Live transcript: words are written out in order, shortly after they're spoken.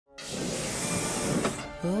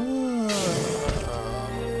Oh.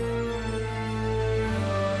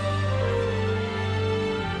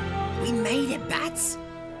 We made it, Bats.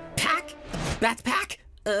 Pack? Bats pack?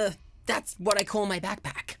 That's what I call my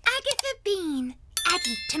backpack. Agatha Bean.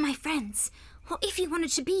 Aggie to my friends. Well, if you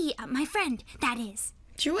wanted to be my friend, that is.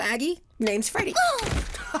 Sure, Aggie. Name's Freddy.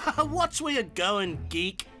 Oh! Watch where you're going,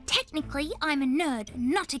 geek. Technically, I'm a nerd,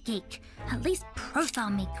 not a geek. At least profile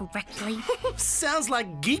me correctly. Sounds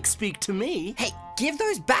like geek speak to me. Hey, give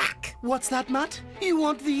those back. What's that, Mutt? You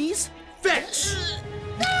want these? Fetch!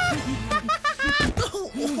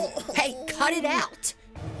 Hey, cut it out.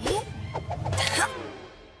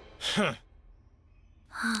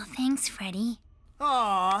 Oh, thanks, Freddy.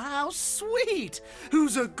 Aw, how sweet!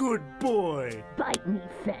 Who's a good boy? Bite me,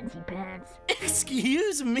 fancy pants.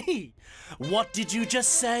 Excuse me. What did you just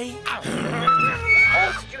say?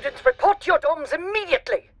 All students report to your dorms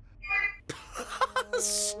immediately.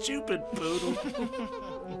 Stupid Poodle.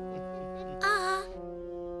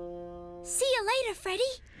 See you later, Freddy.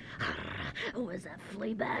 Where's that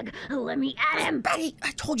flea bag? Let me at him. Betty,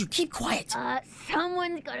 I told you, keep quiet.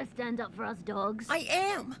 Someone's gotta stand up for us dogs. I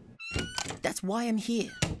am. That's why I'm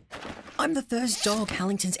here. I'm the first dog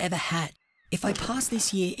Howlington's ever had. If I pass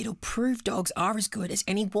this year, it'll prove dogs are as good as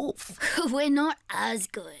any wolf. We're not as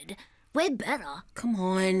good. We're better. Come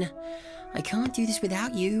on. I can't do this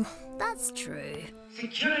without you. That's true.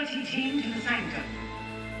 Security team to the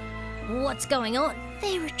sanctum. What's going on?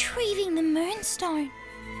 They're retrieving the Moonstone.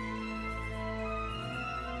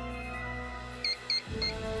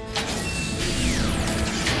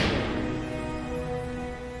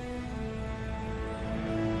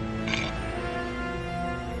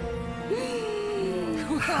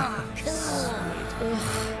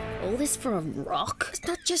 All this for a rock? It's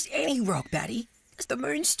not just any rock, Batty. It's the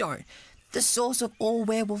Moonstone, the source of all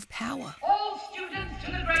werewolf power. All students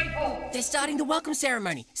to the Great Hall. They're starting the welcome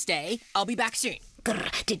ceremony. Stay. I'll be back soon.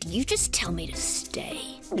 Grr, did you just tell me to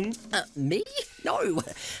stay? Me? No.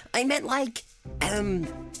 I meant like,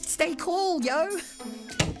 stay cool, yo.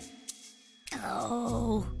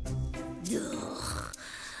 Oh. Ugh.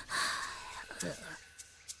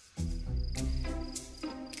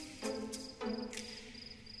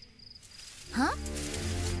 Huh?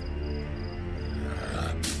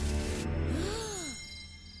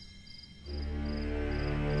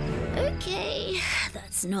 Okay,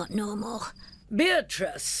 that's not normal.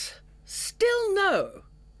 Beatrice. Still no.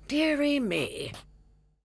 Dearie me.